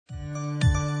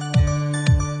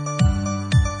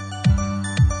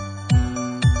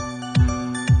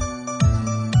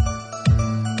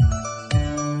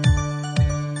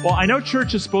Well, I know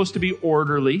church is supposed to be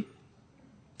orderly,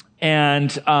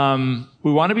 and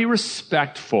we want to be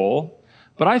respectful,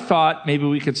 but I thought maybe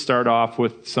we could start off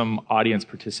with some audience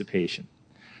participation.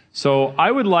 So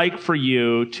I would like for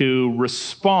you to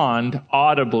respond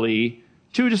audibly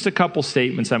to just a couple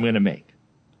statements I'm going to make.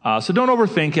 So don't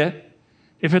overthink it.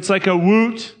 If it's like a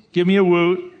woot, give me a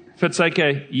woot. If it's like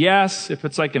a yes, if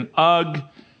it's like an ugh,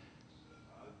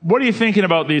 what are you thinking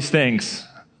about these things?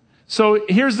 So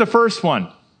here's the first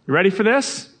one. You ready for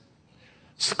this?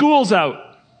 School's out.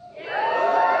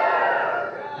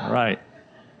 All right.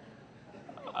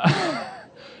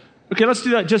 Okay, let's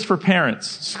do that just for parents.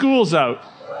 School's out.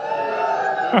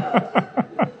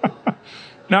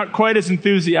 Not quite as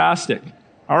enthusiastic.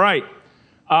 All right.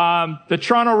 The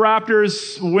Toronto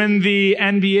Raptors win the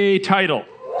NBA title.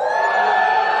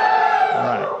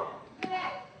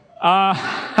 All right.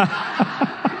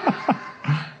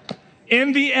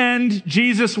 In the end,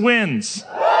 Jesus wins.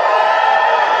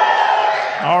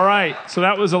 All right. So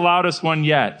that was the loudest one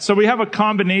yet. So we have a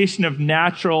combination of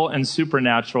natural and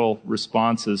supernatural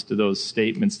responses to those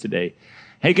statements today.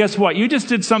 Hey, guess what? You just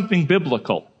did something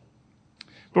biblical.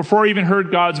 Before you even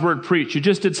heard God's word preached, you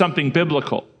just did something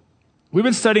biblical. We've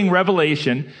been studying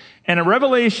Revelation, and in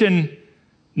Revelation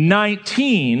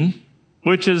 19,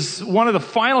 which is one of the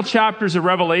final chapters of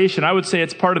Revelation, I would say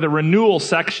it's part of the renewal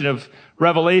section of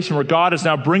Revelation, where God is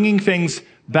now bringing things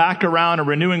back around and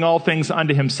renewing all things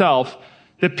unto himself.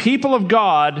 The people of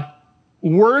God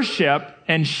worship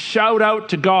and shout out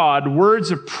to God words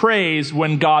of praise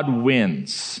when God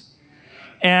wins.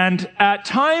 And at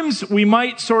times we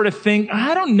might sort of think,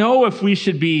 I don't know if we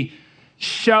should be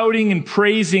shouting and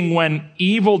praising when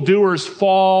evildoers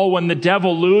fall, when the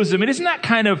devil loses. I mean, isn't that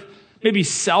kind of maybe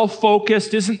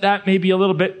self-focused? Isn't that maybe a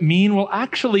little bit mean? Well,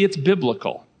 actually, it's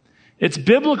biblical. It's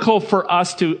biblical for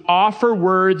us to offer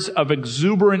words of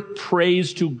exuberant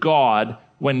praise to God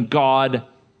when God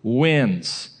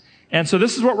wins. And so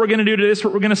this is what we're going to do today. This is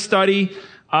what we're going to study.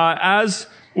 As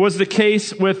was the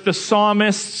case with the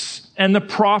psalmists and the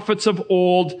prophets of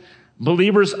old,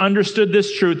 believers understood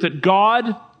this truth, that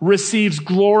God receives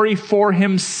glory for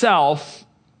himself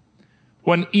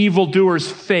when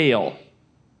evildoers fail.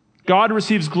 God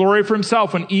receives glory for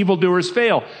himself when evildoers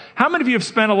fail. How many of you have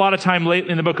spent a lot of time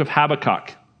lately in the book of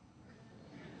Habakkuk?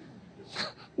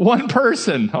 One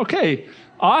person. Okay,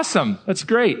 awesome. That's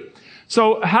great.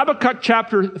 So Habakkuk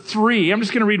chapter 3, I'm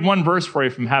just going to read one verse for you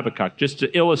from Habakkuk, just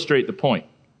to illustrate the point.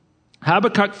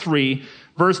 Habakkuk 3,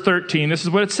 verse 13, this is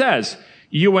what it says.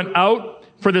 You went out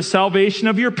for the salvation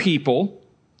of your people,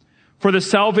 for the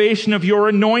salvation of your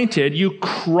anointed. You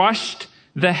crushed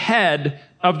the head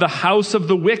of the house of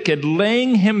the wicked,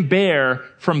 laying him bare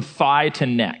from thigh to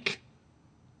neck.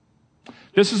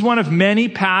 This is one of many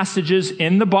passages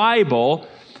in the Bible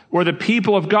where the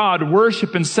people of God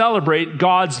worship and celebrate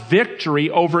God's victory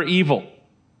over evil.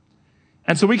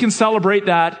 And so we can celebrate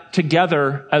that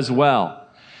together as well.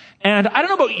 And I don't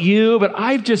know about you, but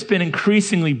I've just been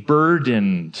increasingly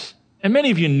burdened. And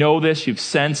many of you know this, you've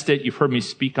sensed it, you've heard me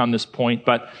speak on this point,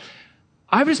 but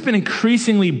I've just been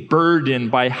increasingly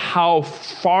burdened by how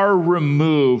far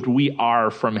removed we are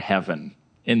from heaven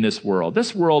in this world.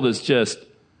 This world is just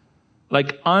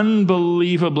like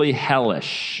unbelievably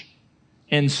hellish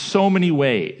in so many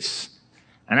ways.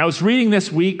 And I was reading this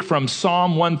week from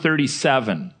Psalm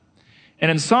 137.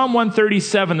 And in Psalm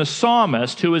 137, the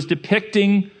psalmist, who is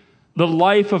depicting the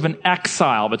life of an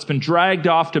exile that's been dragged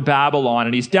off to Babylon,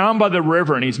 and he's down by the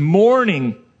river and he's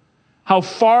mourning how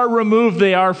far removed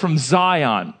they are from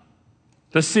Zion,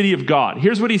 the city of God.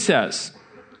 Here's what he says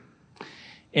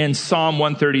in Psalm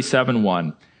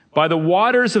 137:1. By the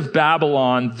waters of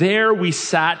Babylon, there we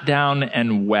sat down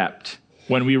and wept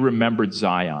when we remembered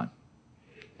Zion.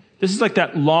 This is like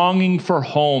that longing for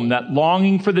home, that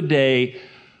longing for the day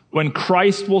when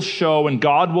Christ will show and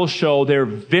God will show their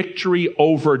victory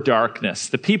over darkness.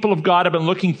 The people of God have been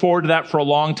looking forward to that for a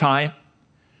long time.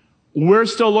 We're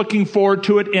still looking forward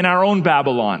to it in our own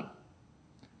Babylon,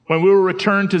 when we will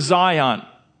return to Zion,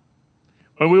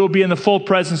 when we will be in the full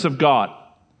presence of God.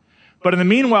 But in the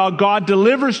meanwhile, God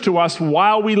delivers to us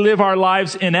while we live our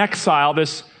lives in exile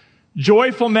this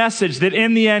joyful message that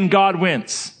in the end, God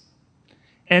wins.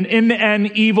 And in the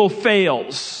end, evil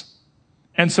fails.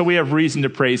 And so we have reason to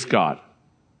praise God.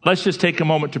 Let's just take a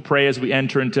moment to pray as we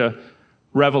enter into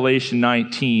Revelation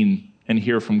 19 and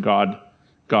hear from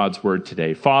God's word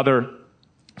today. Father,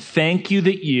 thank you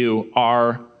that you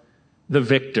are the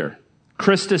victor,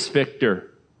 Christus Victor,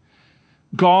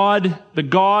 God, the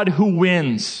God who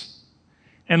wins.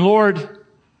 And Lord,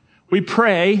 we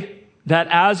pray that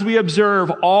as we observe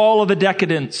all of the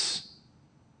decadence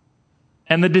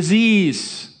and the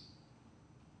disease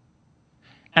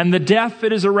and the death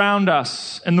that is around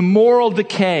us and the moral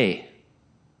decay,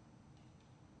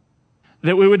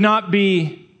 that we would not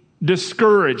be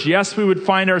discouraged. Yes, we would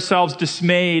find ourselves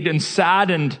dismayed and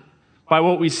saddened by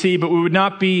what we see, but we would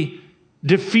not be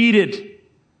defeated,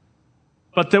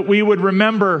 but that we would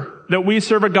remember that we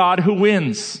serve a God who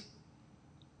wins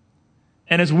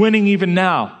and is winning even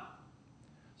now.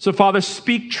 So, Father,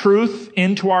 speak truth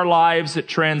into our lives that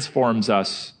transforms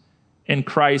us. In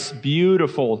Christ's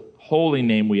beautiful, holy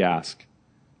name we ask.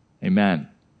 Amen.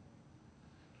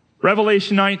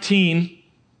 Revelation 19.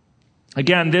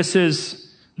 Again, this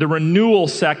is the renewal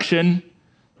section.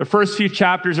 The first few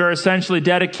chapters are essentially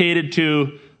dedicated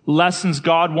to lessons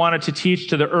God wanted to teach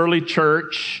to the early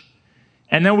church.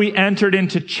 And then we entered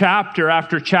into chapter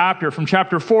after chapter, from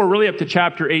chapter 4 really up to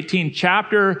chapter 18,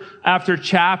 chapter after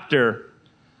chapter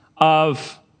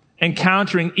of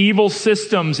encountering evil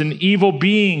systems and evil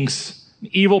beings,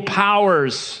 evil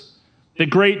powers, the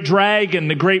great dragon,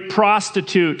 the great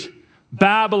prostitute,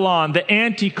 Babylon, the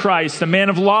Antichrist, the man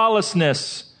of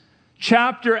lawlessness.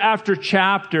 Chapter after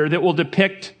chapter that will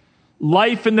depict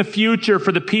life in the future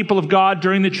for the people of God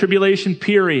during the tribulation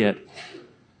period.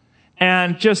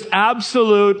 And just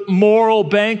absolute moral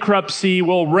bankruptcy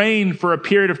will reign for a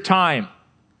period of time.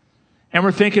 And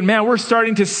we're thinking, man, we're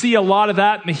starting to see a lot of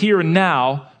that in the here and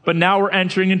now, but now we're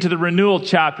entering into the renewal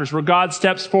chapters where God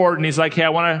steps forward and he's like, hey, I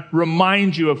want to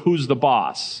remind you of who's the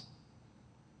boss.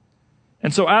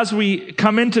 And so as we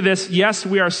come into this, yes,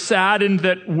 we are saddened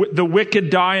that the wicked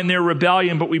die in their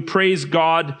rebellion, but we praise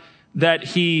God that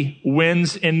he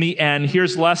wins in the end.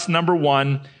 Here's lesson number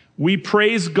 1. We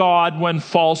praise God when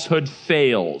falsehood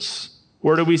fails.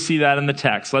 Where do we see that in the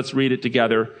text? Let's read it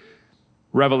together.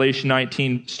 Revelation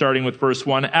 19, starting with verse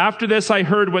 1. After this, I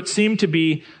heard what seemed to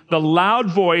be the loud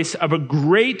voice of a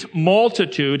great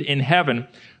multitude in heaven,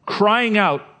 crying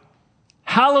out,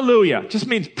 hallelujah. Just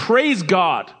means praise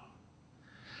God.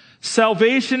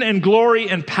 Salvation and glory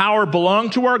and power belong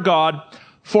to our God,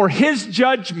 for his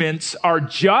judgments are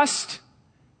just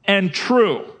and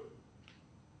true.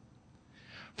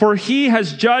 For he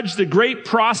has judged the great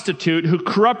prostitute who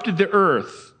corrupted the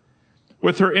earth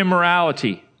with her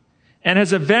immorality, and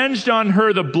has avenged on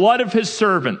her the blood of his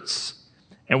servants.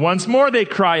 And once more they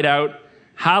cried out,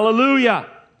 hallelujah.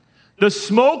 The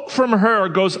smoke from her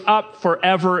goes up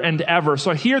forever and ever.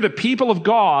 So here the people of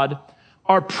God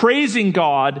are praising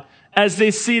God as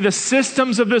they see the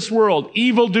systems of this world,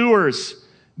 evildoers,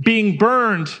 being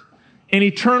burned in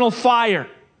eternal fire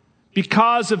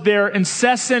because of their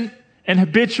incessant and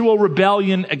habitual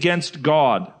rebellion against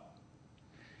God.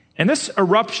 And this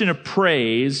eruption of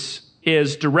praise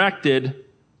is directed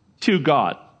to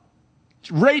God.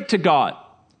 It's right to God.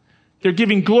 They're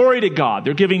giving glory to God.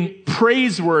 They're giving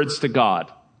praise words to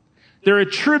God. They're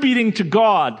attributing to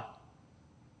God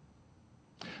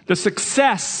the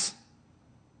success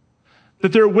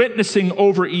that they're witnessing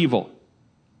over evil.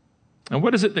 And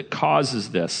what is it that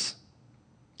causes this?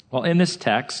 Well, in this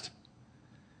text,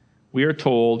 we are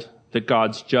told that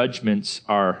God's judgments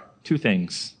are 2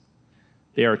 things.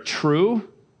 They are true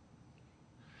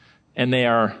and they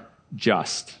are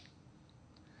just.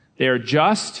 They are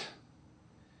just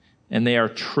and they are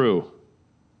true.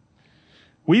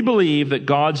 We believe that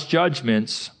God's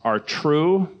judgments are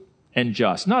true and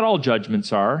just. Not all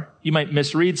judgments are. You might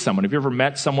misread someone. Have you ever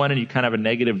met someone and you kind of have a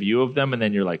negative view of them and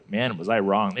then you're like, man, was I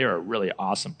wrong? They're a really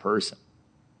awesome person.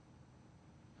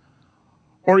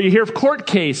 Or you hear of court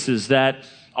cases that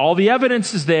all the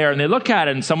evidence is there and they look at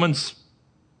it and someone's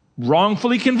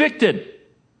wrongfully convicted.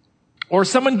 Or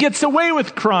someone gets away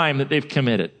with crime that they've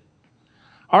committed.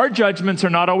 Our judgments are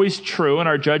not always true and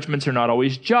our judgments are not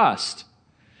always just.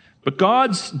 But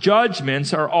God's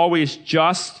judgments are always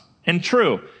just and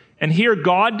true. And here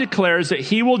God declares that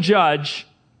he will judge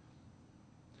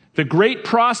the great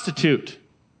prostitute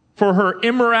for her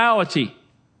immorality.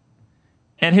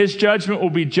 And his judgment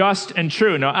will be just and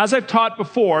true. Now, as I've taught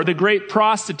before, the great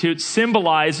prostitute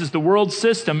symbolizes the world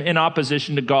system in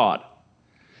opposition to God.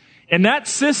 And that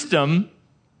system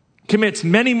commits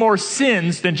many more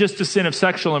sins than just the sin of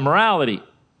sexual immorality.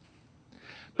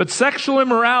 But sexual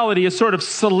immorality is sort of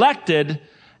selected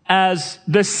as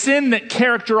the sin that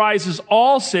characterizes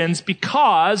all sins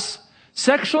because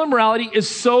sexual immorality is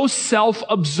so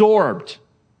self-absorbed.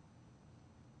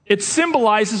 It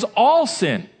symbolizes all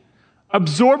sin.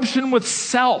 Absorption with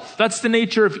self. That's the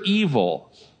nature of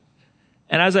evil.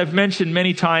 And as I've mentioned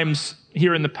many times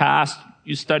here in the past,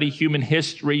 you study human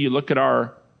history, you look at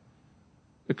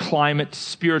the climate,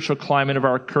 spiritual climate of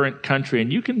our current country,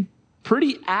 and you can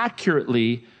pretty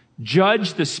accurately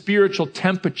judge the spiritual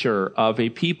temperature of a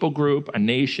people group, a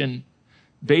nation,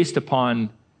 based upon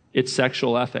its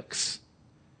sexual ethics.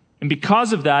 And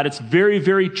because of that, it's very,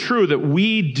 very true that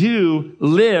we do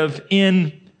live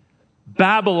in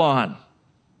Babylon.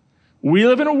 We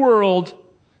live in a world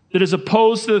that is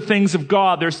opposed to the things of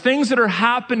God. There's things that are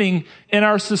happening in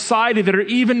our society that are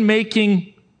even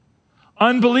making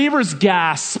unbelievers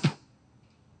gasp.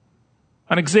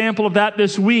 An example of that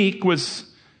this week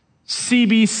was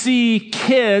CBC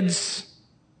Kids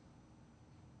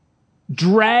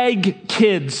Drag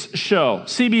Kids show.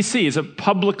 CBC is a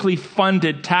publicly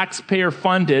funded,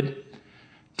 taxpayer-funded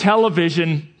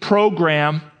television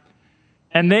program,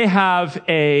 and they have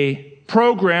a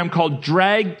program called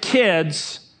Drag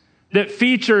Kids that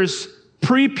features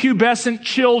prepubescent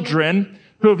children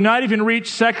who have not even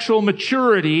reached sexual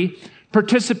maturity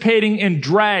participating in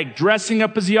drag, dressing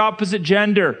up as the opposite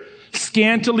gender,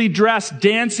 scantily dressed,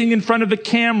 dancing in front of the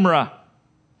camera.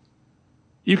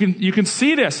 You can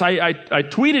see this. I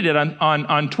tweeted it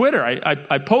on Twitter.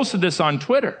 I posted this on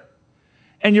Twitter.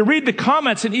 And you read the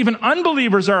comments, and even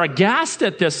unbelievers are aghast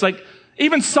at this. Like,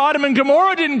 even Sodom and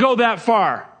Gomorrah didn't go that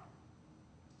far.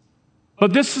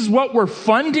 But this is what we're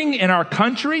funding in our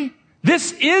country?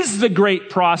 This is the great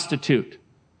prostitute.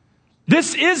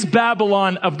 This is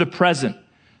Babylon of the present.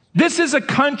 This is a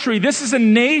country, this is a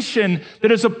nation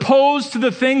that is opposed to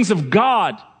the things of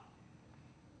God.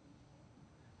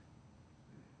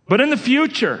 But in the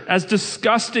future, as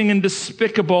disgusting and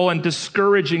despicable and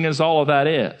discouraging as all of that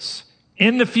is,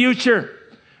 in the future,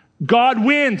 God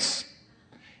wins.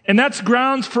 And that's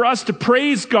grounds for us to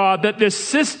praise God that this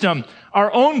system,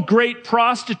 our own great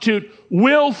prostitute,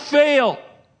 will fail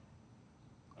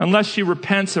unless she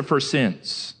repents of her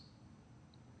sins.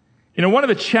 You know, one of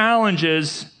the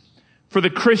challenges for the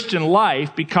Christian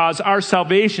life, because our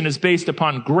salvation is based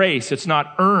upon grace, it's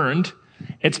not earned,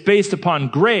 it's based upon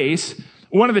grace.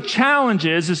 One of the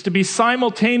challenges is to be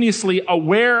simultaneously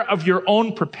aware of your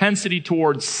own propensity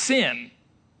towards sin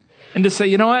and to say,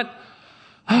 you know what?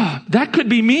 That could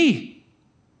be me,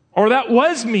 or that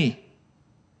was me.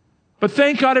 But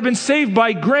thank God I've been saved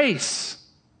by grace.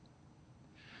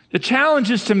 The challenge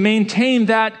is to maintain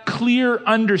that clear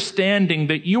understanding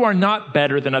that you are not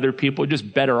better than other people,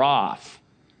 just better off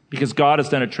because God has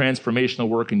done a transformational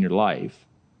work in your life.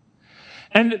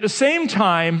 And at the same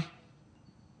time,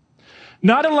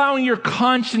 not allowing your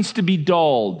conscience to be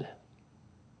dulled.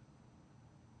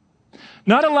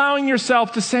 Not allowing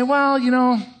yourself to say, well, you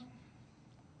know,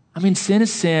 I mean, sin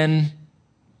is sin.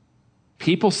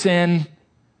 People sin.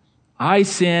 I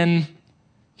sin.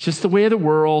 It's just the way of the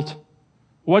world.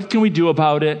 What can we do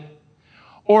about it?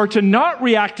 Or to not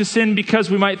react to sin because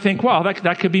we might think, well,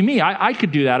 that could be me. I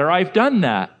could do that, or I've done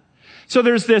that. So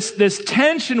there's this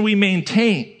tension we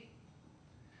maintain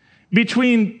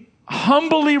between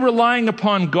humbly relying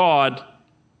upon God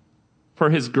for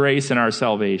his grace and our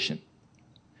salvation,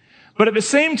 but at the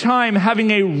same time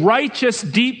having a righteous,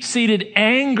 deep-seated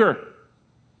anger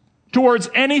towards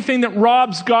anything that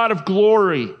robs God of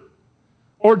glory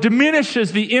or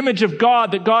diminishes the image of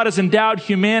God that God has endowed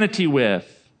humanity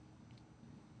with.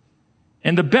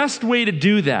 And the best way to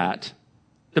do that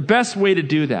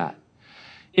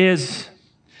is,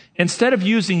 instead of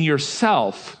using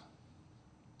yourself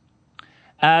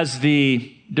as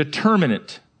the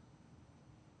determinant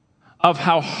of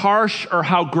how harsh or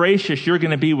how gracious you're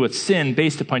going to be with sin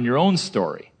based upon your own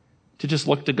story, to just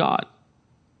look to God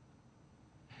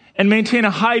and maintain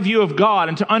a high view of God,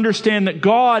 and to understand that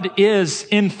God is,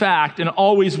 in fact, and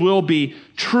always will be,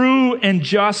 true and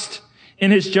just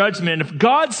in his judgment. And if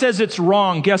God says it's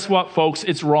wrong, guess what, folks?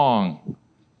 It's wrong.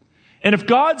 And if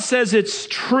God says it's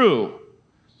true,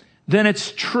 then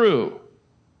it's true.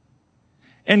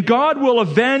 And God will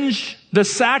avenge the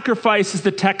sacrifices,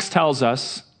 the text tells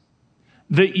us,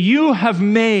 that you have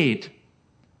made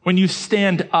when you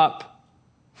stand up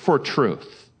for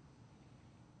truth.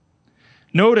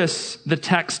 Notice the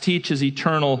text teaches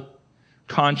eternal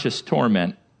conscious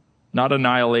torment, not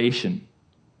annihilation,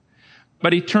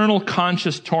 but eternal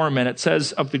conscious torment. It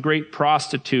says of the great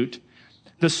prostitute,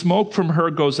 the smoke from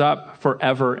her goes up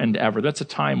forever and ever. That's a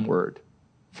time word.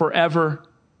 Forever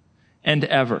and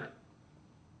ever.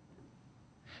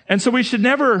 And so we should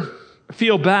never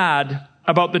feel bad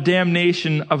about the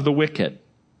damnation of the wicked.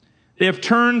 They have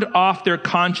turned off their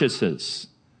consciences.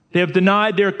 They have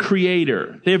denied their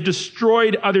Creator. They have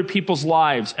destroyed other people's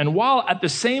lives. And while at the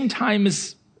same time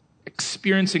as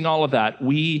experiencing all of that,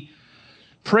 we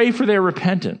pray for their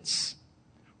repentance.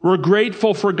 We're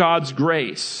grateful for God's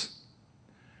grace.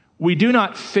 We do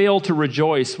not fail to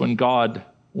rejoice when God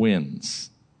wins.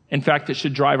 In fact, it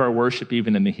should drive our worship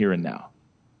even in the here and now.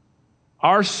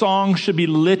 Our song should be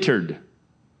littered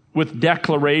with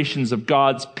declarations of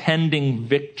God's pending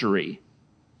victory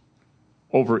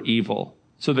over evil.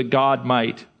 so that God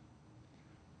might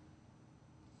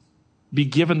be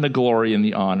given the glory and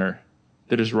the honor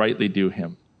that is rightly due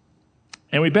him.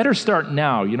 And we better start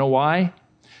now. You know why?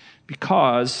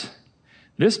 Because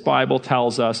this Bible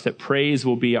tells us that praise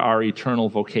will be our eternal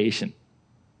vocation.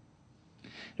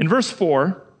 In verse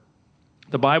 4,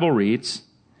 the Bible reads,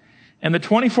 "And the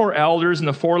 24 elders and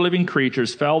the 4 living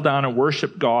creatures fell down and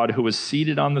worshiped God who was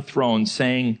seated on the throne,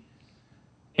 saying,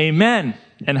 Amen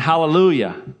and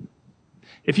hallelujah."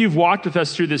 If you've walked with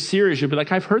us through this series, you'll be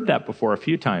like, I've heard that before a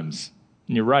few times.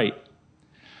 And you're right.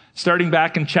 Starting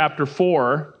back in chapter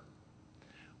 4,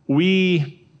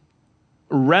 we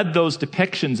read those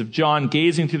depictions of John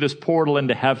gazing through this portal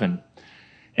into heaven.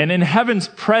 And in heaven's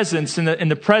presence, in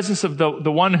the presence of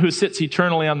the one who sits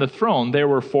eternally on the throne, there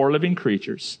were 4 living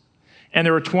creatures. And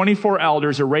there were 24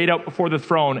 elders arrayed out before the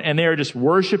throne, and they are just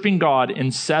worshiping God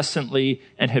incessantly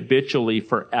and habitually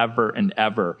forever and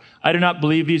ever. I do not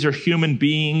believe these are human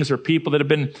beings or people that have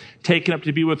been taken up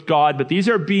to be with God, but these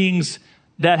are beings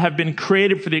that have been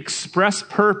created for the express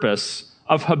purpose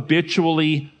of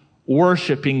habitually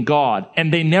worshiping God.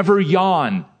 And they never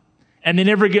yawn, and they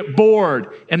never get bored,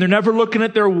 and they're never looking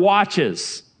at their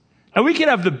watches. And we could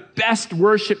have the best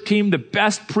worship team, the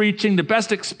best preaching, the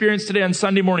best experience today on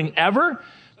Sunday morning ever.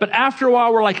 But after a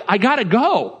while, we're like, I got to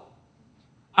go.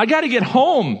 I got to get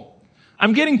home.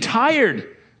 I'm getting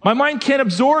tired. My mind can't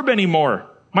absorb anymore.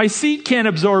 My seat can't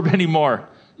absorb anymore.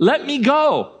 Let me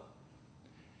go.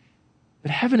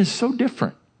 But heaven is so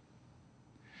different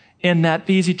in that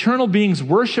these eternal beings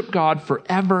worship God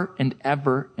forever and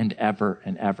ever and ever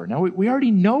and ever. Now, we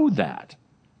already know that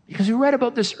because we read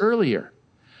about this earlier.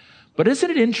 But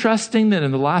isn't it interesting that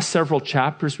in the last several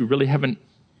chapters, we really haven't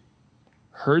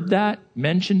heard that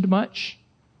mentioned much?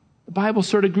 The Bible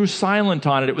sort of grew silent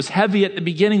on it. It was heavy at the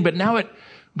beginning, but now it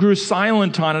grew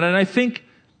silent on it. And I think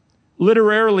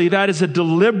literally that is a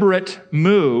deliberate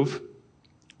move,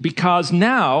 because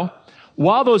now,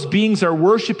 while those beings are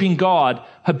worshiping God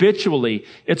habitually,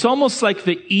 it's almost like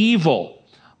the evil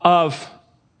of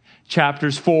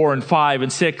chapters 4 and 5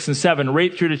 and 6 and 7,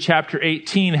 right through to chapter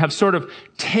 18, have sort of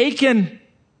taken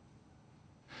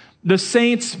the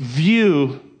saints'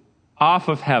 view off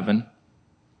of heaven.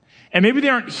 And maybe they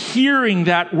aren't hearing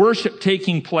that worship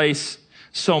taking place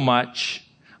so much.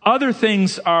 Other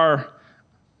things are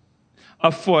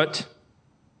afoot.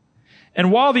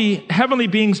 And while the heavenly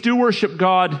beings do worship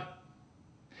God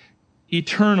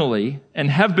eternally and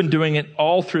have been doing it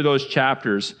all through those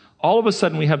chapters, all of a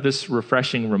sudden we have this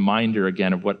refreshing reminder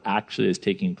again of what actually is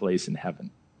taking place in heaven.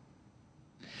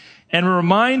 And we're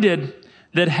reminded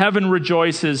that heaven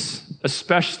rejoices,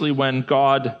 especially when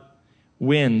God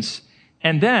wins.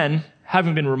 And then,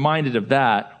 having been reminded of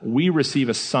that, we receive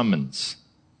a summons.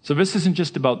 So this isn't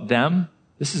just about them,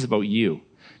 this is about you.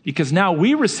 Because now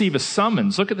we receive a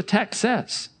summons. Look at the text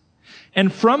says.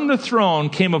 "And from the throne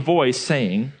came a voice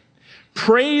saying,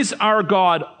 Praise our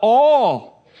God,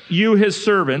 all you his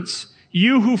servants,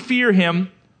 you who fear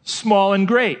him, small and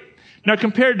great." Now,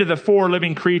 compared to the 4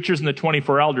 living creatures and the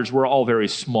 24 elders, we're all very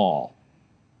small.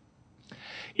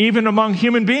 Even among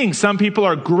human beings, some people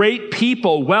are great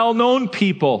people, well-known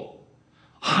people,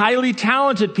 highly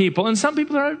talented people, and some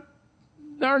people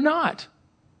are not.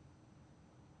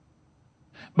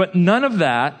 But none of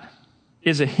that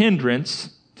is a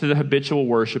hindrance to the habitual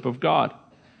worship of God.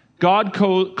 God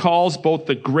calls both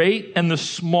the great and the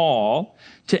small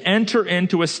to enter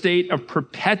into a state of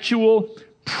perpetual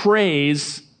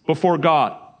praise before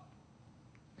God.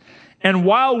 And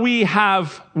while we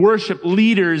have worship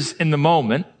leaders in the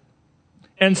moment,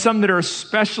 and some that are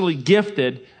especially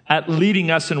gifted at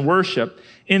leading us in worship,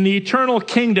 in the eternal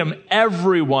kingdom,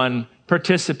 everyone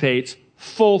participates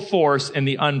full force in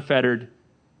the unfettered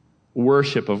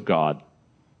worship of God.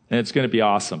 And it's going to be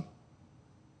awesome.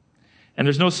 And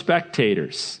there's no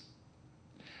spectators.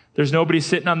 There's nobody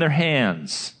sitting on their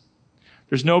hands.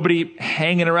 There's nobody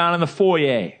hanging around in the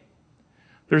foyer.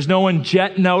 There's no one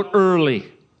jetting out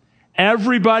early.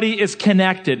 Everybody is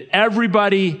connected.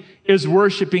 Everybody is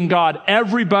worshiping God.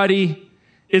 Everybody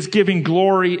is giving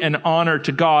glory and honor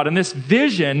to God. And this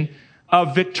vision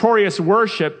of victorious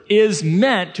worship is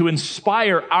meant to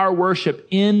inspire our worship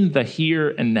in the here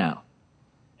and now.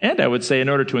 And I would say in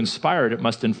order to inspire it, it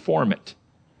must inform it.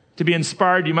 To be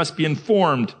inspired, you must be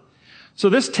informed. So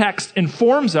this text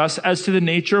informs us as to the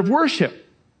nature of worship.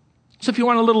 So if you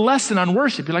want a little lesson on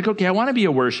worship, you're like, okay, I want to be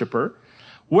a worshiper.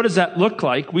 What does that look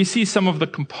like? We see some of the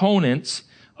components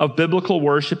of biblical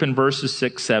worship in verses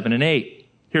 6, 7, and 8.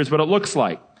 Here's what it looks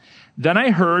like. "Then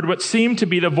I heard what seemed to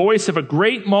be the voice of a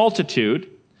great multitude,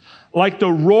 like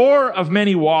the roar of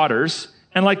many waters,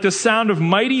 and like the sound of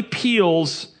mighty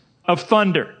peals of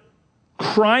thunder."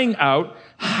 crying out,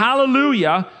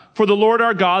 "Hallelujah, for the Lord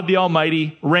our God, the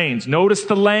Almighty, reigns." Notice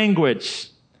the language.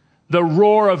 The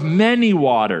roar of many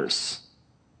waters.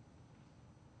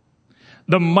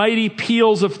 The mighty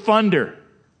peals of thunder.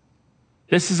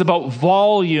 This is about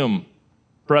volume,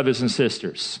 brothers and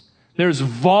sisters. There's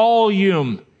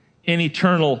volume in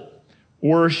eternal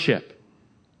worship.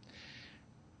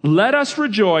 Let us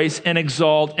rejoice and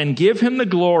exalt and give him the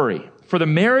glory, for the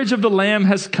marriage of the Lamb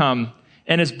has come,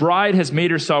 and his bride has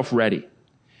made herself ready.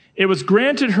 It was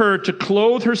granted her to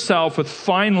clothe herself with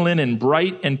fine linen,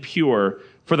 bright and pure,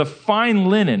 for the fine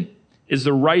linen is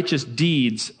the righteous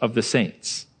deeds of the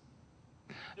saints.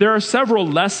 There are several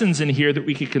lessons in here that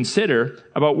we could consider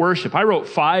about worship. I wrote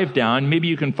 5 down. Maybe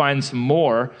you can find some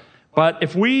more. But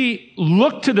if we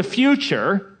look to the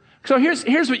future, so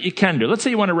here's what you can do. Let's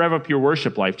say you want to rev up your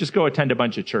worship life. Just go attend a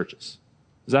bunch of churches.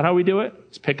 Is that how we do it?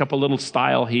 Just pick up a little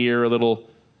style here, a little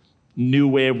new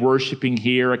way of worshiping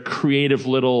here, a creative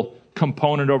little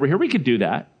component over here. We could do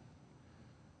that.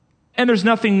 And there's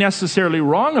nothing necessarily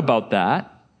wrong about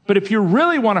that. But if you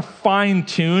really want to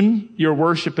fine-tune your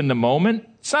worship in the moment,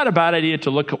 it's not a bad idea to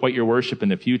look at what your worship in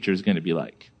the future is going to be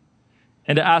like.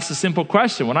 And to ask a simple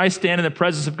question. When I stand in the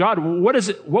presence of God, what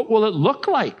will it look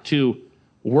like to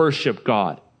worship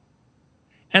God?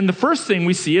 And the first thing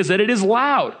we see is that it is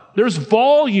loud. There's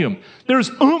volume. There's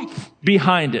oomph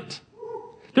behind it.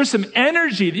 There's some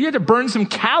energy. You have to burn some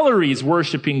calories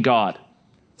worshiping God.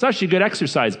 It's actually good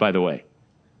exercise, by the way.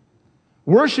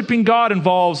 Worshiping God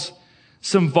involves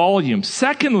some volume.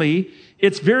 Secondly,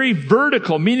 it's very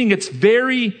vertical, meaning it's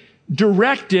very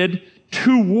directed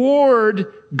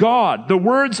toward God. The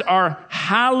words are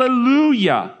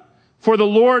hallelujah, for the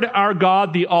Lord our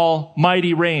God, the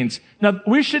Almighty reigns. Now,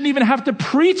 we shouldn't even have to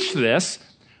preach this,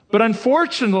 but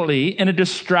unfortunately, in a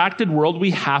distracted world,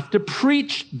 we have to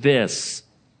preach this.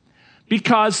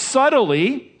 Because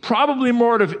subtly, probably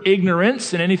more out of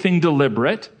ignorance than anything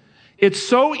deliberate, it's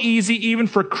so easy even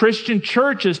for Christian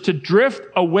churches to drift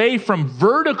away from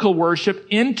vertical worship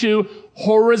into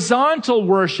horizontal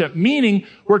worship, meaning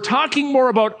we're talking more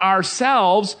about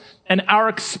ourselves and our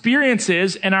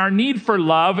experiences and our need for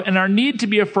love and our need to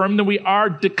be affirmed than we are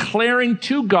declaring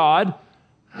to God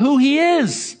who he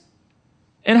is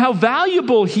and how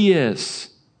valuable he is.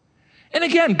 And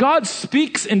again, God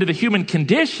speaks into the human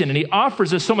condition and he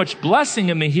offers us so much blessing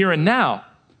in the here and now.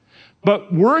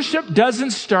 But worship doesn't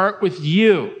start with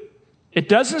you. It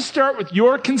doesn't start with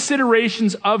your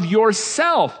considerations of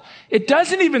yourself. It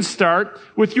doesn't even start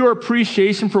with your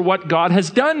appreciation for what God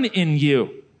has done in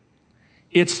you.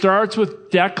 It starts with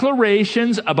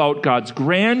declarations about God's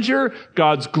grandeur,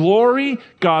 God's glory,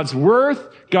 God's worth,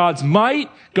 God's might,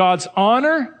 God's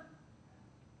honor,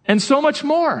 and so much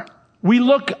more. We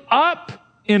look up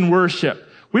in worship.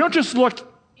 We don't just look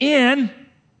in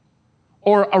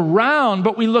or around,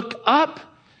 but we look up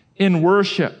in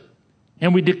worship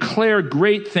and we declare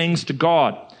great things to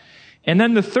God. And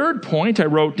then the third point I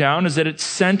wrote down is that it's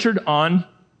centered on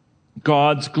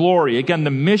God's glory. Again, the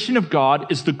mission of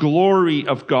God is the glory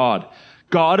of God.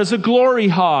 God is a glory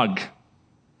hog.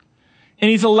 And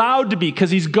he's allowed to be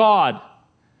because he's God.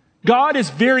 God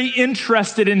is very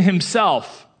interested in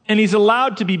himself. And he's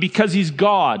allowed to be because he's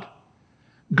God.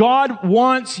 God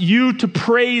wants you to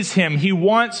praise him. He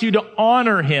wants you to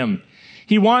honor him.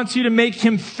 He wants you to make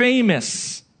him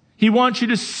famous. He wants you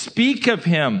to speak of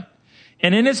him.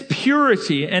 And in his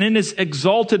purity and in his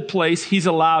exalted place, he's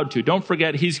allowed to. Don't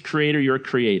forget, he's creator, you're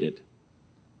created.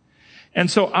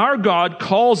 And so our God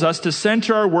calls us to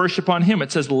center our worship on him.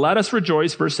 It says, let us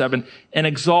rejoice, verse 7, and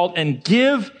exalt and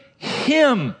give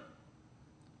him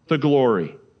the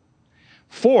glory.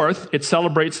 Fourth, it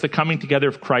celebrates the coming together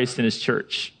of Christ and his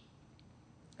church.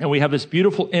 And we have this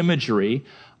beautiful imagery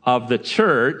of the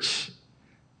church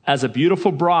as a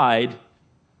beautiful bride.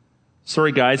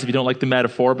 Sorry, guys, if you don't like the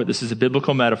metaphor, but this is a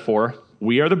biblical metaphor.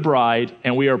 We are the bride,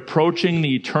 and we are approaching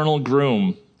the eternal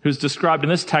groom, who's described in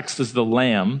this text as the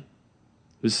Lamb,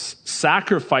 who's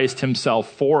sacrificed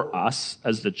himself for us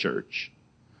as the church.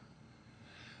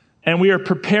 And we are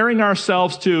preparing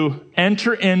ourselves to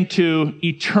enter into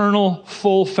eternal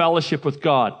full fellowship with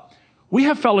God. We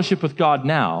have fellowship with God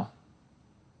now,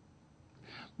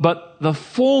 but the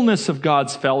fullness of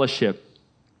God's fellowship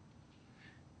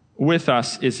with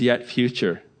us is yet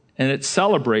future. And it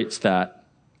celebrates that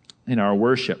in our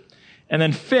worship. And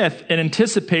then fifth, it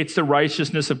anticipates the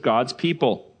righteousness of God's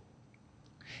people.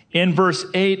 In verse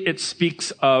 8, it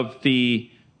speaks of the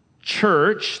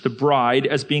church, the bride,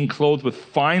 as being clothed with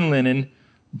fine linen,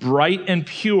 bright and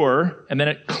pure. And then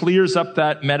it clears up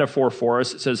that metaphor for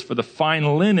us. It says, for the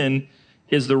fine linen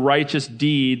is the righteous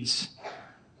deeds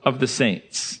of the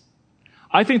saints.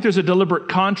 I think there's a deliberate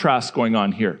contrast going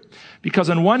on here. Because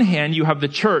on one hand, you have the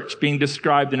church being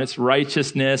described in its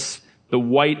righteousness, the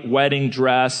white wedding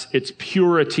dress, its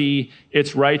purity,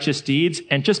 its righteous deeds.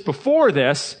 And just before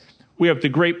this, we have the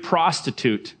great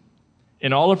prostitute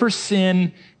in all of her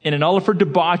sin, and in all of her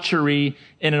debauchery,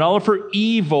 and in all of her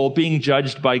evil being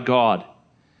judged by God.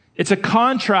 It's a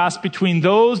contrast between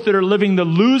those that are living the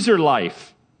loser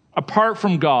life apart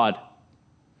from God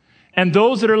and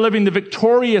those that are living the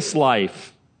victorious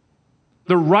life,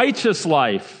 the righteous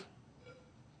life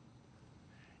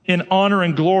in honor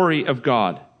and glory of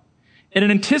God. And it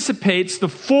anticipates the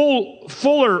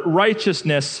fuller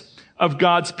righteousness of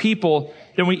God's people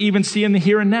than we even see in the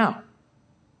here and now.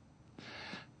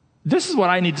 This is what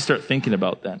I need to start thinking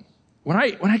about then. When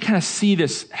I kind of see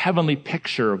this heavenly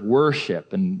picture of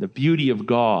worship and the beauty of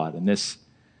God and this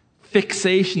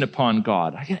fixation upon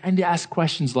God, I need to ask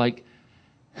questions like,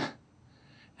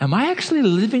 am I actually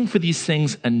living for these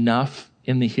things enough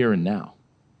in the here and now?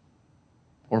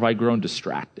 Or have I grown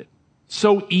distracted?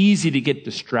 So easy to get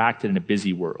distracted in a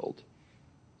busy world.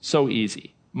 So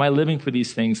easy. Am I living for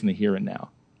these things in the here and now?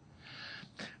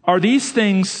 Are these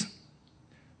things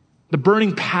the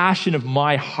burning passion of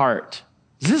my heart?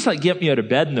 Does this like get me out of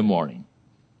bed in the morning?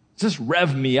 Does this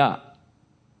rev me up?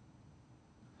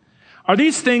 Are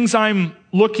these things I'm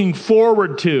looking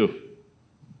forward to?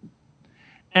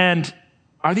 And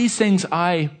are these things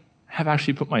I have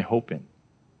actually put my hope in?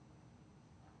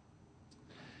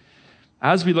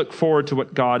 As we look forward to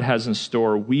what God has in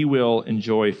store, we will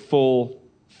enjoy full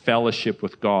fellowship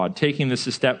with God. Taking this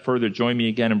a step further, join me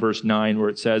again in verse 9 where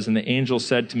it says, "And the angel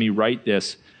said to me, write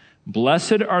this,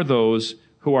 blessed are those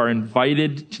who are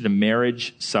invited to the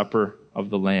marriage supper of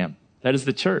the Lamb." That is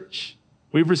the church.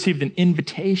 We've received an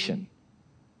invitation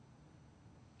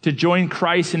to join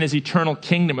Christ in his eternal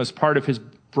kingdom as part of his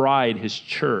bride, his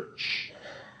church.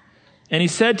 And he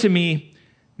said to me,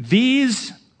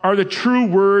 these are the true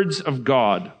words of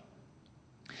God.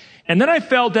 And then I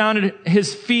fell down at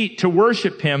his feet to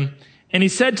worship him. And he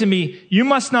said to me, you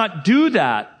must not do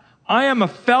that. I am a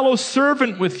fellow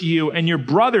servant with you and your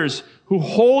brothers who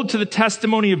hold to the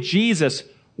testimony of Jesus.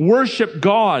 Worship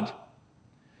God.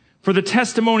 For the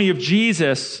testimony of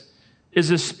Jesus is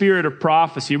the spirit of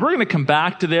prophecy. We're going to come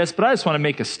back to this, but I just want to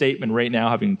make a statement right now,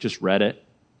 having just read it.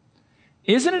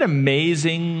 Isn't it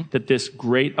amazing that this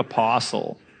great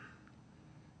apostle,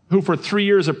 who for 3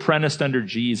 years apprenticed under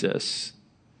Jesus,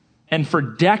 and for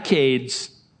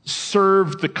decades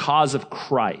served the cause of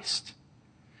Christ,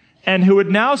 and who had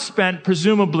now spent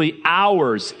presumably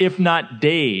hours, if not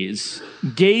days,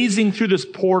 gazing through this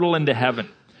portal into heaven,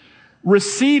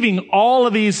 receiving all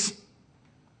of this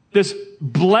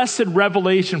blessed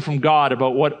revelation from God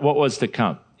about what was to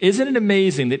come. Isn't it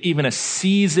amazing that even a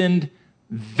seasoned,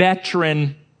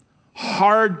 veteran,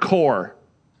 hardcore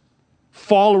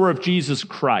follower of Jesus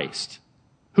Christ,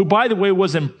 who, by the way,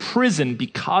 was imprisoned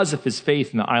because of his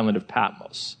faith in the island of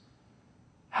Patmos,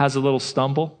 has a little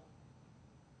stumble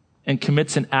and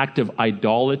commits an act of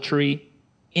idolatry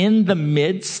in the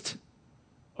midst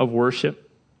of worship?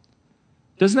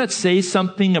 Doesn't that say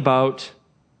something about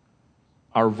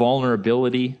our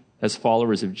vulnerability as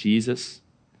followers of Jesus?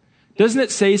 Doesn't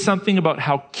it say something about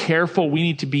how careful we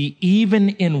need to be even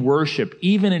in worship,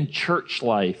 even in church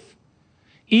life,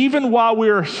 even while we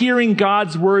are hearing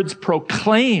God's words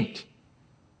proclaimed,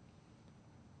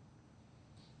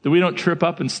 that we don't trip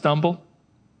up and stumble?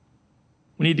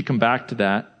 We need to come back to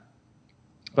that.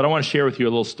 But I want to share with you a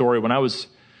little story. When I was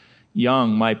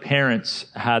young, my parents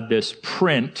had this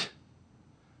print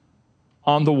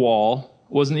on the wall.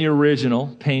 It wasn't the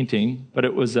original painting, but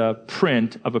it was a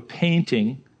print of a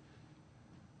painting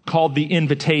called The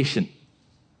Invitation.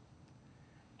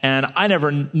 And I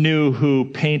never knew who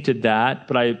painted that,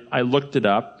 but I looked it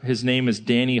up. His name is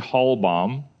Danny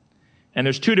Hallbaum. And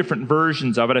there's two different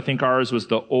versions of it. I think ours was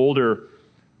the older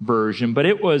version, but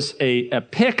it was a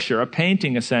picture, a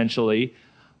painting essentially,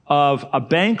 of a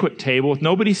banquet table with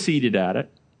nobody seated at it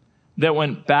that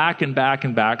went back and back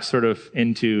and back sort of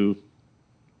into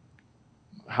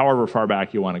however far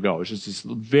back you want to go. It was just this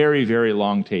very, very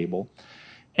long table.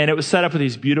 And it was set up with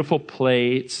these beautiful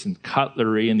plates and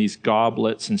cutlery and these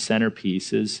goblets and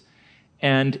centerpieces.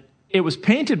 And it was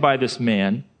painted by this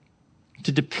man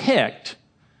to depict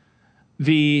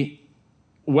the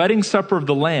wedding supper of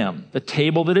the Lamb, the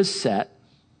table that is set.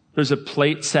 There's a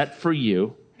plate set for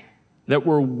you that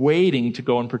we're waiting to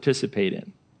go and participate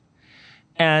in.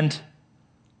 And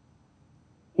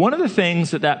one of the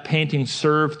things that painting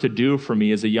served to do for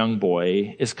me as a young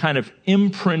boy is kind of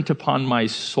imprint upon my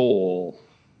soul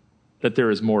that there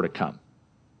is more to come.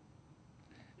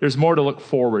 There's more to look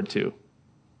forward to.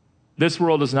 this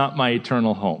world is not my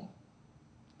eternal home.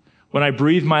 When I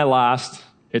breathe my last,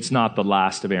 it's not the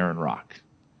last of Aaron Rock.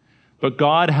 But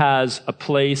God has a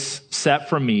place set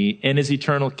for me in his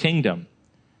eternal kingdom.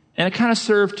 And it kind of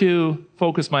served to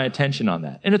focus my attention on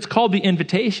that. And it's called the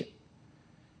invitation.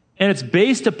 And it's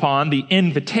based upon the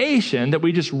invitation that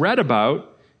we just read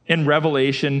about in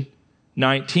Revelation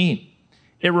 19.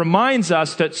 It reminds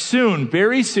us that soon,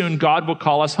 very soon, God will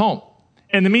call us home.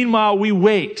 In the meanwhile, we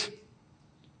wait.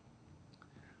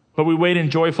 But we wait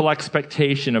in joyful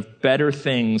expectation of better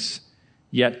things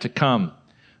yet to come.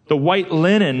 The white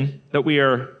linen that we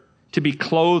are to be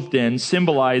clothed in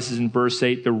symbolizes in verse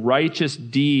 8 the righteous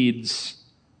deeds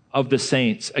of the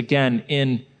saints. Again,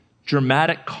 in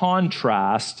dramatic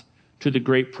contrast to the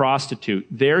great prostitute.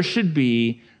 There should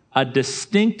be a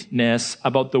distinctness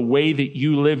about the way that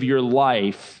you live your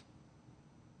life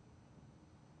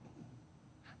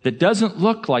that doesn't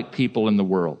look like people in the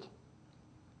world.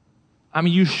 I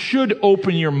mean, you should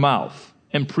open your mouth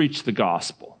and preach the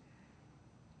gospel.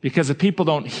 Because if people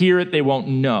don't hear it, they won't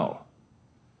know.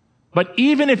 But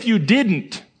even if you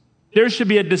didn't, there should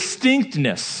be a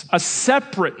distinctness, a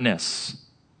separateness,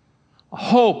 a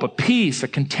hope, a peace, a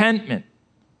contentment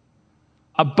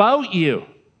about you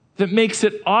that makes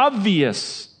it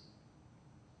obvious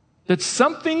that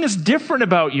something is different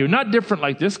about you. Not different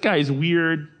like this guy's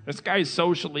weird, this guy's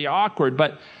socially awkward,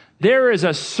 but there is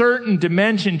a certain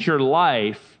dimension to your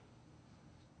life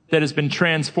that has been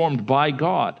transformed by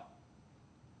God.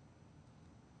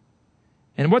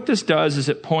 And what this does is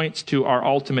it points to our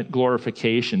ultimate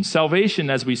glorification. Salvation,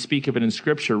 as we speak of it in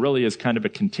Scripture, really is kind of a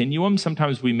continuum.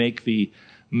 Sometimes we make the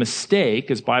mistake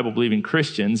as Bible-believing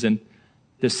Christians and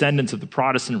descendants of the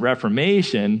Protestant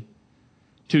Reformation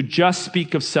to just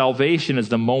speak of salvation as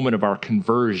the moment of our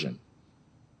conversion.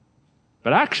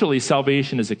 But actually,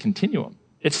 salvation is a continuum.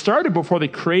 It started before the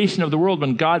creation of the world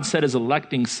when God set his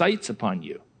electing sights upon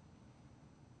you.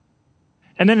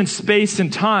 And then in space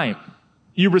and time,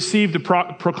 you received the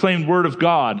proclaimed word of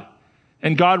God,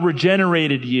 and God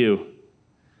regenerated you,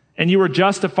 and you were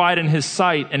justified in his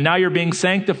sight, and now you're being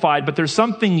sanctified, but there's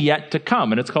something yet to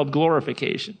come, and it's called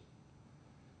glorification.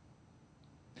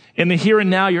 In the here and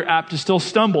now, you're apt to still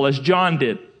stumble, as John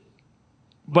did.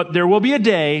 But there will be a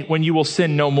day when you will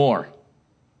sin no more.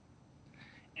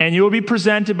 And you will be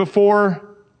presented before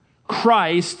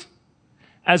Christ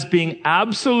as being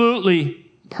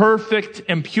absolutely perfect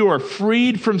and pure,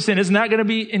 freed from sin. Isn't that going to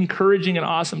be encouraging and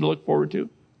awesome to look forward to?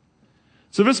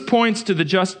 So this points to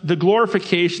the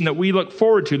glorification that we look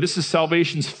forward to. This is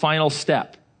salvation's final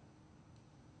step.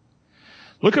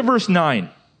 Look at verse 9.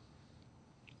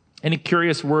 Any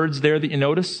curious words there that you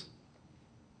notice?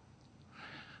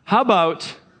 How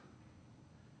about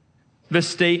the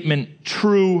statement,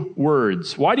 true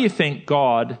words? Why do you think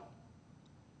God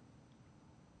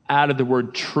added the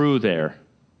word true there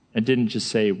and didn't just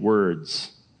say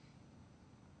words?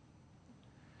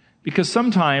 Because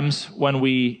sometimes when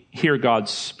we hear God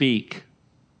speak,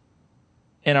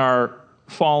 in our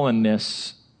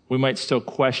fallenness, we might still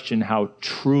question how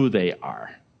true they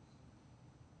are,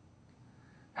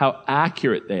 how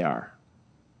accurate they are.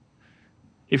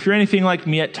 If you're anything like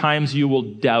me, at times you will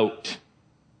doubt.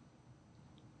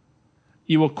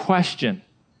 You will question.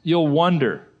 You'll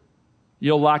wonder.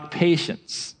 You'll lack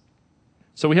patience.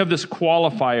 So we have this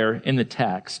qualifier in the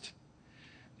text.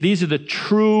 These are the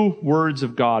true words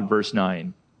of God, verse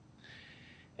 9.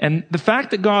 And the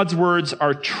fact that God's words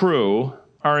are true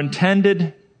are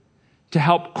intended to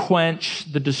help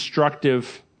quench the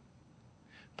destructive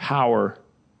power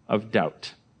of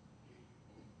doubt.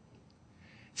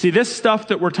 See, this stuff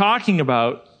that we're talking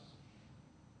about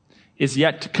is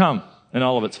yet to come in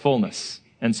all of its fullness.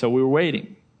 And so we're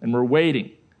waiting, and we're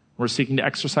waiting. We're seeking to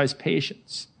exercise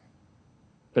patience.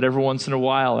 But every once in a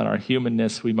while, in our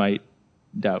humanness, we might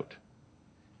doubt.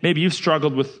 Maybe you've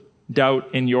struggled with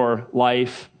doubt in your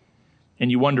life, and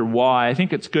you wonder why. I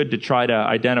think it's good to try to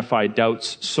identify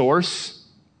doubt's source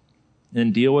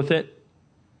and deal with it.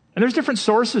 And there's different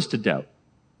sources to doubt.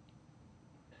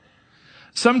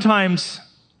 Sometimes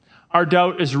our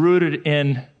doubt is rooted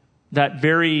in that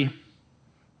very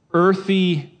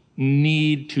earthy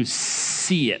need to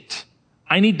see it.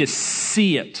 I need to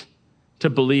see it to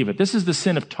believe it. This is the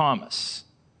sin of Thomas.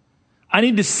 I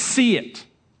need to see it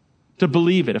to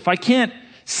believe it. If I can't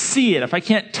see it, if I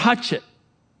can't touch it,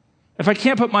 if I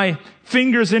can't put my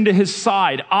fingers into his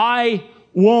side, I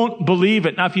won't believe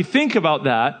it. Now, if you think about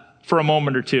that for a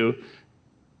moment or two,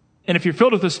 and if you're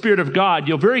filled with the Spirit of God,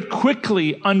 you'll very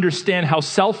quickly understand how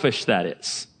selfish that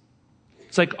is.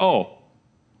 It's like, oh,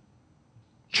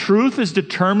 truth is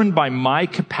determined by my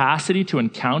capacity to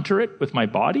encounter it with my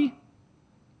body?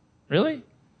 Really?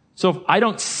 So if I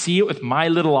don't see it with my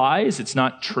little eyes, it's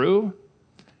not true.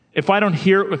 If I don't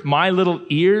hear it with my little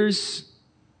ears,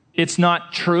 it's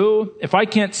not true. If I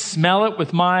can't smell it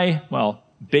with my,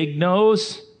 big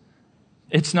nose,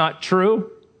 it's not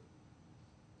true.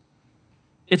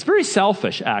 It's very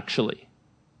selfish, actually,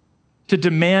 to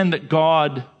demand that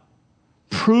God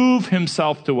prove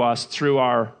himself to us through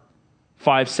our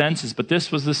five senses. But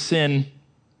this was the sin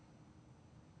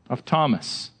of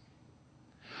Thomas.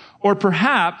 Or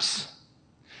perhaps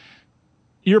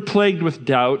you're plagued with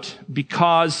doubt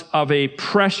because of a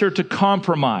pressure to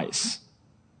compromise.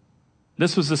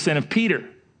 This was the sin of Peter.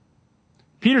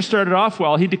 Peter started off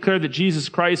well. He declared that Jesus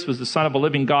Christ was the Son of a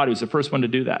living God. He was the first one to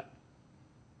do that.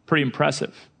 Pretty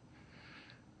impressive.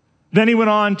 Then he went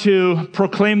on to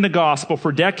proclaim the gospel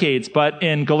for decades, but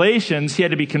in Galatians, he had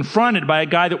to be confronted by a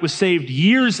guy that was saved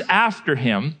years after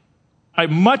him, a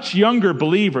much younger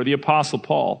believer, the Apostle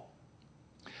Paul,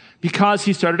 because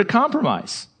he started to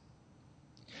compromise.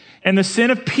 And the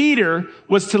sin of Peter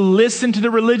was to listen to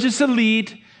the religious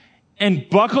elite and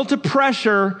buckle to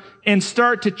pressure and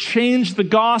start to change the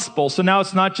gospel. So now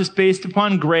it's not just based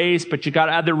upon grace, but you got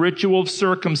to add the ritual of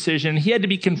circumcision. He had to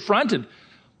be confronted.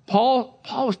 Paul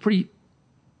was pretty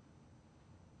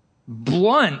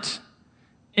blunt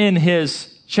in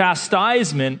his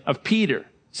chastisement of Peter. He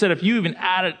said, if you even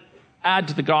add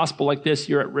to the gospel like this,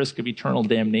 you're at risk of eternal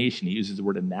damnation. He uses the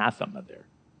word anathema there.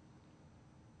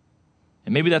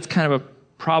 And maybe that's kind of a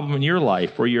problem in your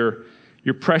life where you're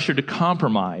pressured to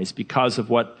compromise because of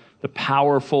what the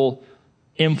powerful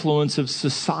influence of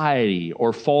society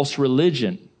or false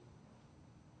religion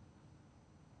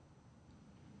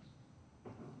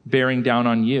bearing down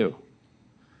on you.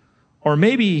 Or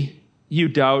maybe you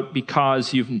doubt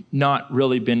because you've not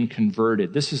really been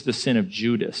converted. This is the sin of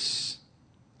Judas.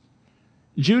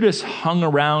 Judas hung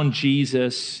around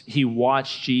Jesus. He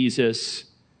watched Jesus.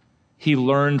 He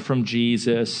learned from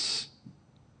Jesus.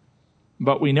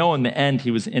 But we know in the end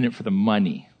he was in it for the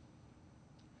money.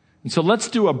 And so let's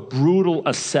do a brutal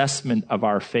assessment of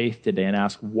our faith today and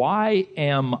ask, why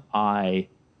am I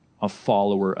a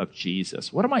follower of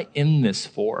Jesus? What am I in this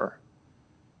for?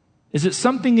 Is it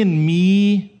something in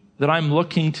me that I'm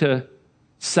looking to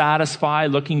satisfy,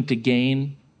 looking to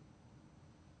gain?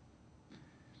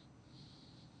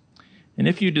 And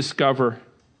if you discover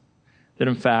that,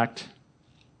 in fact,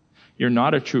 you're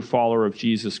not a true follower of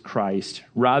Jesus Christ,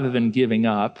 rather than giving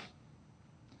up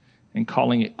and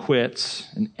calling it quits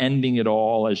and ending it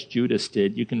all as Judas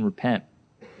did, you can repent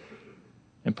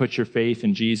and put your faith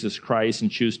in Jesus Christ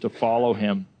and choose to follow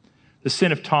him. The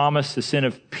sin of Thomas, the sin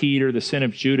of Peter, the sin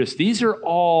of Judas, these are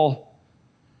all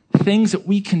things that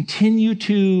we continue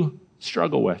to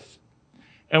struggle with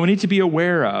and we need to be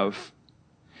aware of.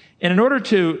 And in order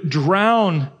to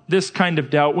drown this kind of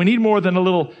doubt, we need more than a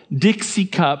little Dixie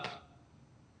cup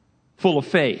full of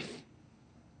faith.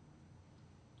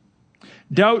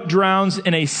 Doubt drowns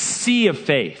in a sea of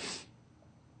faith.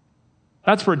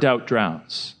 That's where doubt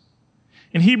drowns.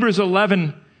 In Hebrews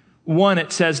 11:1,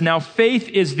 it says, now faith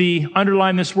is the,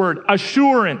 underline this word,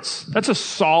 assurance. That's a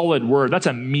solid word. That's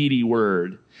a meaty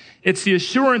word. It's the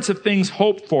assurance of things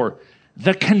hoped for.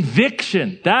 The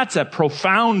conviction, that's a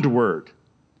profound word.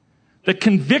 The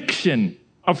conviction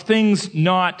of things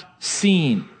not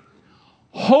seen.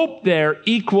 Hope there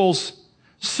equals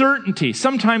certainty.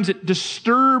 Sometimes it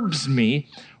disturbs me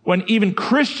when even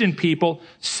Christian people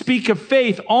speak of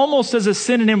faith almost as a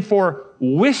synonym for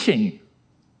wishing.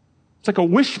 It's like a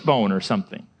wishbone or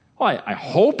something. Well, I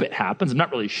hope it happens. I'm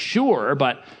not really sure,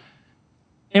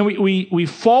 and we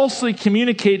falsely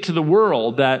communicate to the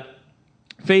world that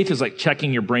faith is like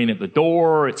checking your brain at the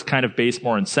door. It's kind of based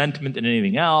more on sentiment than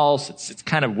anything else. It's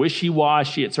kind of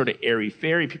wishy-washy. It's sort of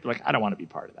airy-fairy. People are like, I don't want to be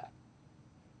part of that.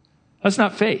 That's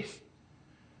not faith.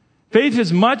 Faith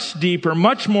is much deeper,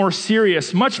 much more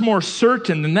serious, much more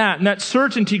certain than that. And that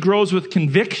certainty grows with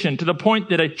conviction to the point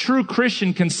that a true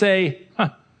Christian can say,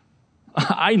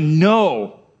 I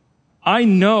know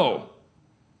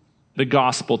the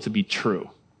gospel to be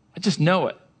true. I just know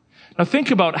it. Now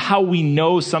think about how we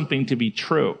know something to be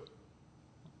true.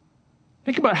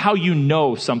 Think about how you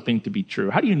know something to be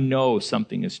true. How do you know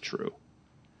something is true?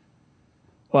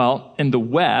 Well, in the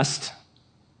West,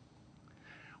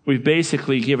 we've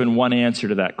basically given one answer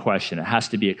to that question. It has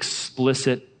to be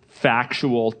explicit,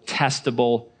 factual,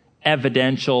 testable,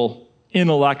 evidential,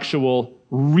 intellectual,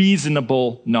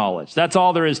 reasonable knowledge. That's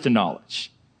all there is to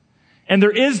knowledge. And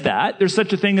there is that. There's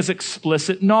such a thing as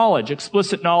explicit knowledge.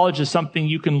 Explicit knowledge is something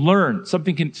you can learn.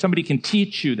 Somebody can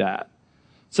teach you that.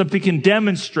 Something can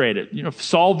demonstrate it.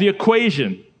 Solve the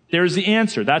equation. There's the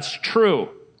answer. That's true.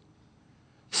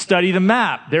 Study the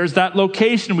map. There's that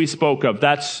location we spoke of.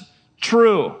 That's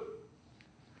True.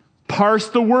 Parse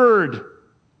the word.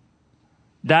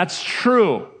 That's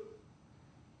true.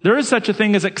 There is such a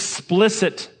thing as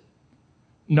explicit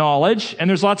knowledge, and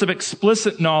there's lots of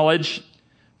explicit knowledge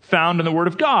found in the Word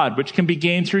of God, which can be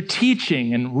gained through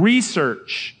teaching and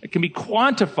research. It can be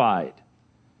quantified.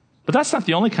 But that's not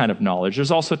the only kind of knowledge.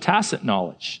 There's also tacit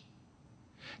knowledge.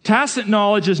 Tacit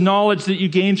knowledge is knowledge that you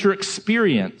gain through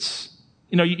experience.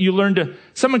 You learn to,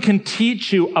 someone can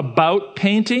teach you about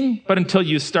painting, but until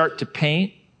you start to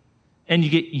paint and you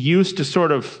get used to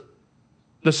sort of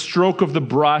the stroke of the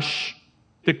brush,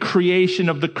 the creation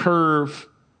of the curve,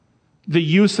 the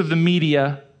use of the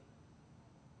media,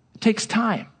 it takes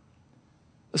time.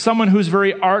 Someone who's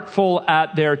very artful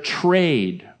at their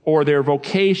trade or their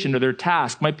vocation or their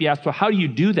task might be asked, well, how do you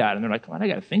do that? And they're like, well, I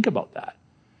got to think about that.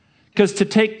 Because to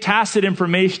take tacit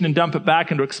information and dump it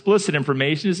back into explicit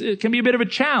information, it can be a bit of a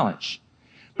challenge.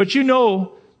 But you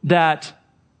know that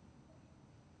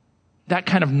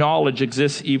kind of knowledge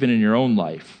exists even in your own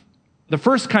life. The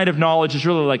first kind of knowledge is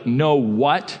really like know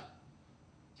what.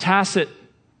 Tacit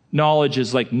knowledge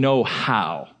is like know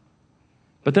how.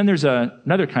 But then there's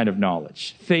another kind of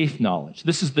knowledge, faith knowledge.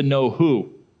 This is the know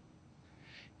who.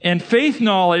 And faith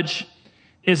knowledge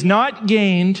is not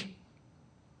gained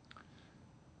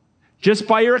just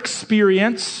by your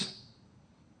experience,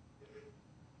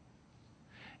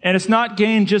 and it's not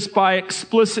gained just by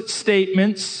explicit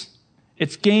statements.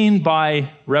 It's gained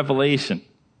by revelation.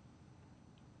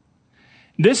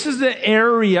 This is the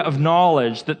area of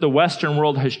knowledge that the Western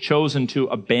world has chosen to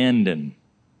abandon.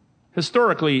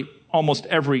 Historically, almost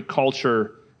every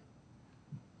culture,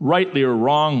 rightly or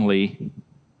wrongly,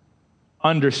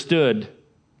 understood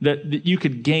that you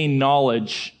could gain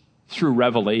knowledge through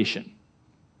revelation.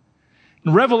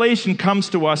 And revelation comes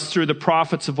to us through the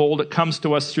prophets of old. It comes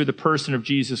to us through the person of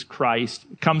Jesus Christ.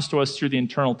 It comes to us through the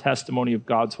internal testimony of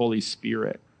God's Holy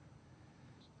Spirit.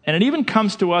 And it even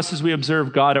comes to us as we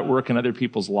observe God at work in other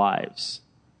people's lives.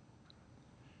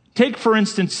 Take, for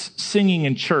instance, singing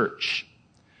in church.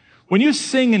 When you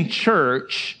sing in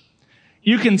church,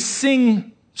 you can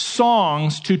sing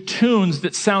songs to tunes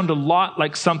that sound a lot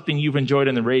like something you've enjoyed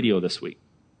on the radio this week.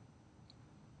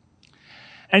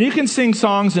 And you can sing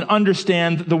songs and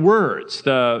understand the words,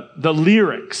 the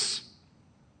lyrics.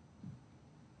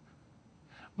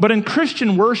 But in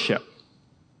Christian worship,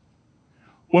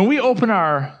 when we open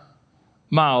our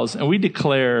mouths and we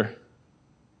declare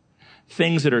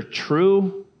things that are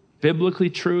true, biblically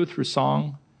true through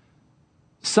song,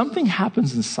 something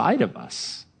happens inside of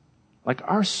us. Like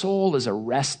our soul is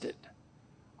arrested.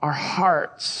 Our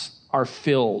hearts are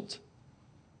filled.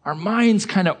 Our minds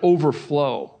kind of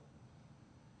overflow.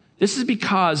 This is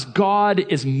because God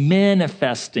is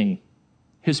manifesting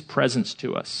his presence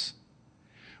to us.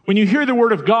 When you hear the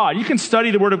Word of God, you can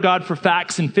study the Word of God for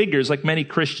facts and figures like many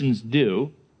Christians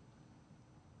do.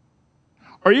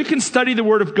 Or you can study the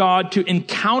Word of God to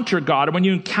encounter God. And when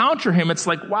you encounter him, it's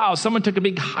like, wow, someone took a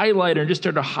big highlighter and just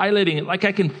started highlighting it. Like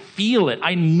I can feel it.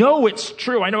 I know it's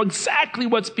true. I know exactly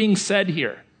what's being said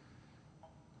here.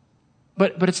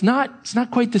 But it's not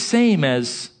quite the same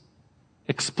as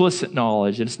explicit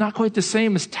knowledge. And it's not quite the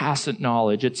same as tacit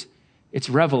knowledge. It's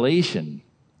revelation.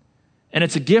 And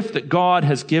it's a gift that God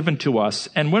has given to us.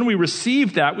 And when we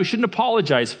receive that, we shouldn't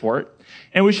apologize for it.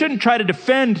 And we shouldn't try to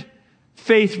defend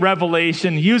faith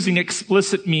revelation using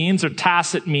explicit means or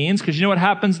tacit means, because you know what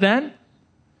happens then?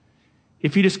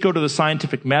 If you just go to the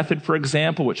scientific method, for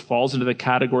example, which falls into the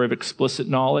category of explicit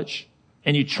knowledge,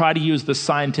 and you try to use the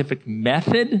scientific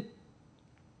method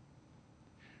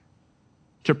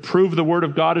to prove the Word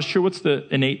of God is true, what's the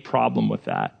innate problem with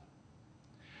that?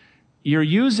 You're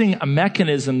using a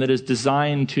mechanism that is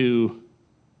designed to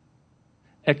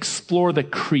explore the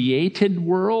created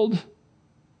world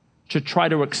to try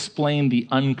to explain the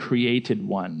uncreated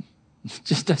one. It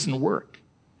just doesn't work.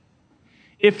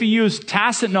 If you use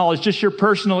tacit knowledge, just your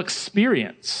personal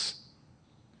experience,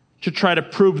 to try to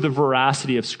prove the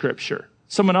veracity of Scripture,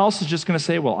 someone else is just going to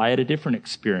say, well, I had a different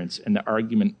experience, and the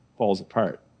argument falls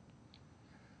apart.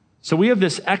 So we have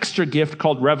this extra gift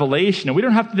called revelation, and we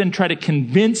don't have to then try to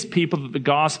convince people that the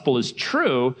gospel is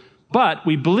true, but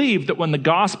we believe that when the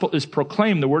gospel is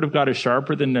proclaimed, the Word of God is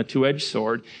sharper than a two-edged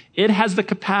sword. It has the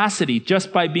capacity,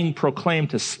 just by being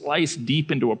proclaimed, to slice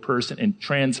deep into a person and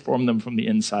transform them from the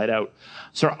inside out.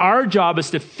 So our job is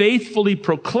to faithfully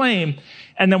proclaim,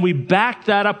 and then we back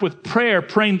that up with prayer,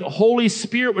 praying the Holy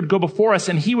Spirit would go before us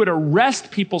and he would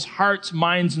arrest people's hearts,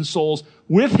 minds, and souls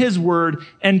with his word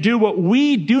and do what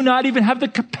we do not even have the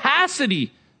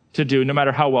capacity to do, no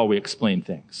matter how well we explain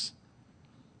things.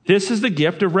 This is the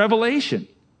gift of revelation.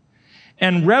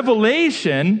 And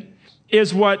revelation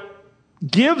is what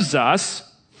gives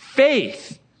us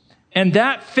faith. And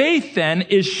that faith then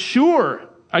is sure.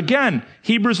 Again,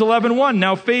 Hebrews 11:1.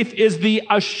 Now faith is the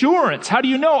assurance. How do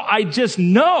you know? I just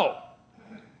know.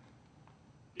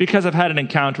 Because I've had an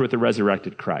encounter with the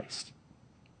resurrected Christ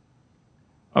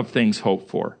of things hoped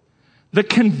for. The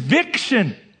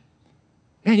conviction.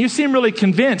 Man, you seem really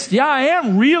convinced. Yeah, I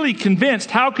am really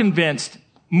convinced. How convinced?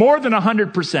 More than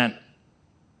 100%.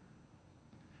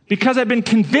 Because I've been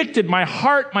convicted. My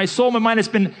heart, my soul, my mind,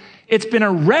 it's been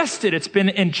arrested. It's been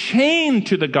enchained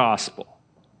to the gospel.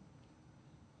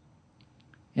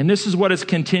 And this is what is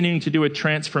continuing to do a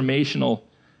transformational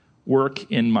work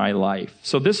in my life.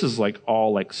 So this is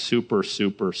all super,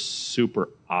 super, super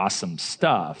awesome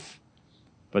stuff.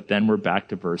 But then we're back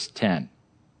to verse 10.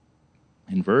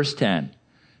 In verse 10,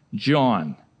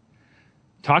 John,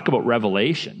 talk about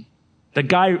revelation. The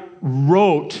guy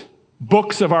wrote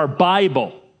books of our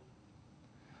Bible.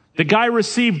 The guy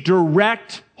received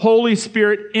direct Holy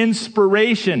Spirit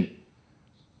inspiration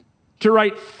to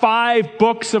write 5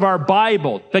 books of our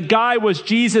Bible. The guy was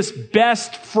Jesus'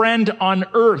 best friend on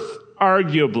earth,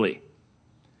 arguably.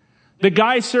 The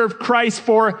guy served Christ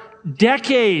for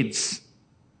decades.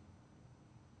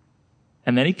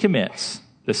 And then he commits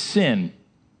the sin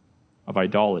of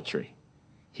idolatry.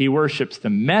 He worships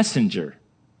the messenger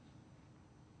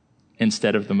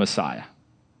instead of the Messiah.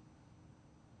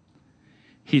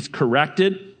 He's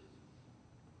corrected,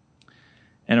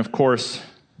 and of course,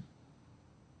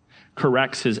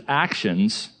 corrects his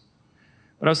actions.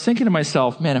 But I was thinking to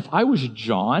myself, man, if I was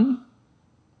John,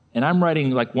 and I'm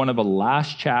writing one of the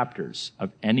last chapters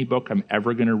of any book I'm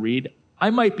ever going to read,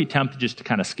 I might be tempted just to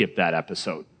kind of skip that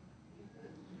episode.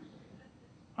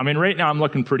 I mean, right now I'm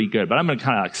looking pretty good, but I'm going to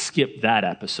kind of skip that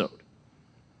episode.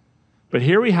 But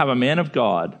here we have a man of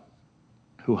God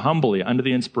who humbly, under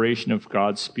the inspiration of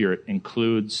God's Spirit,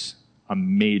 includes a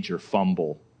major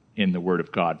fumble in the Word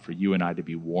of God for you and I to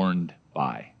be warned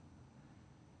by.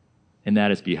 And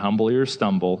that is, be humble or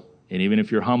stumble, and even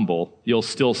if you're humble, you'll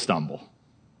still stumble.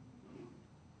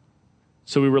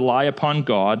 So we rely upon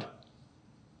God.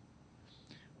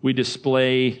 We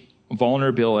display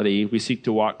vulnerability. We seek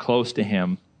to walk close to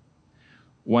Him.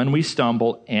 When we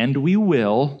stumble, and we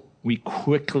will, we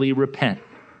quickly repent.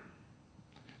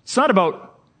 It's not about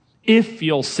if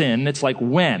you'll sin, it's like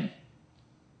when.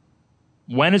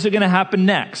 When is it going to happen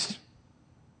next?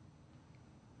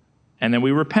 And then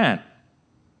we repent.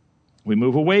 We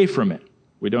move away from it.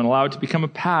 We don't allow it to become a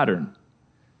pattern.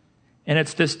 And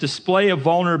it's this display of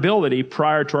vulnerability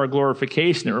prior to our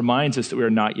glorification that reminds us that we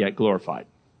are not yet glorified.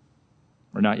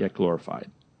 We're not yet glorified.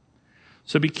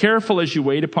 So be careful as you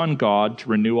wait upon God to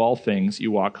renew all things. You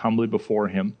walk humbly before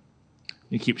Him.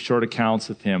 You keep short accounts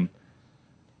with Him.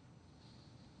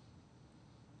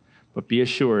 But be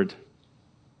assured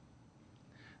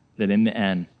that in the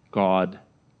end, God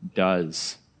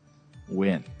does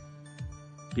win.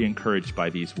 Be encouraged by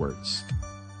these words.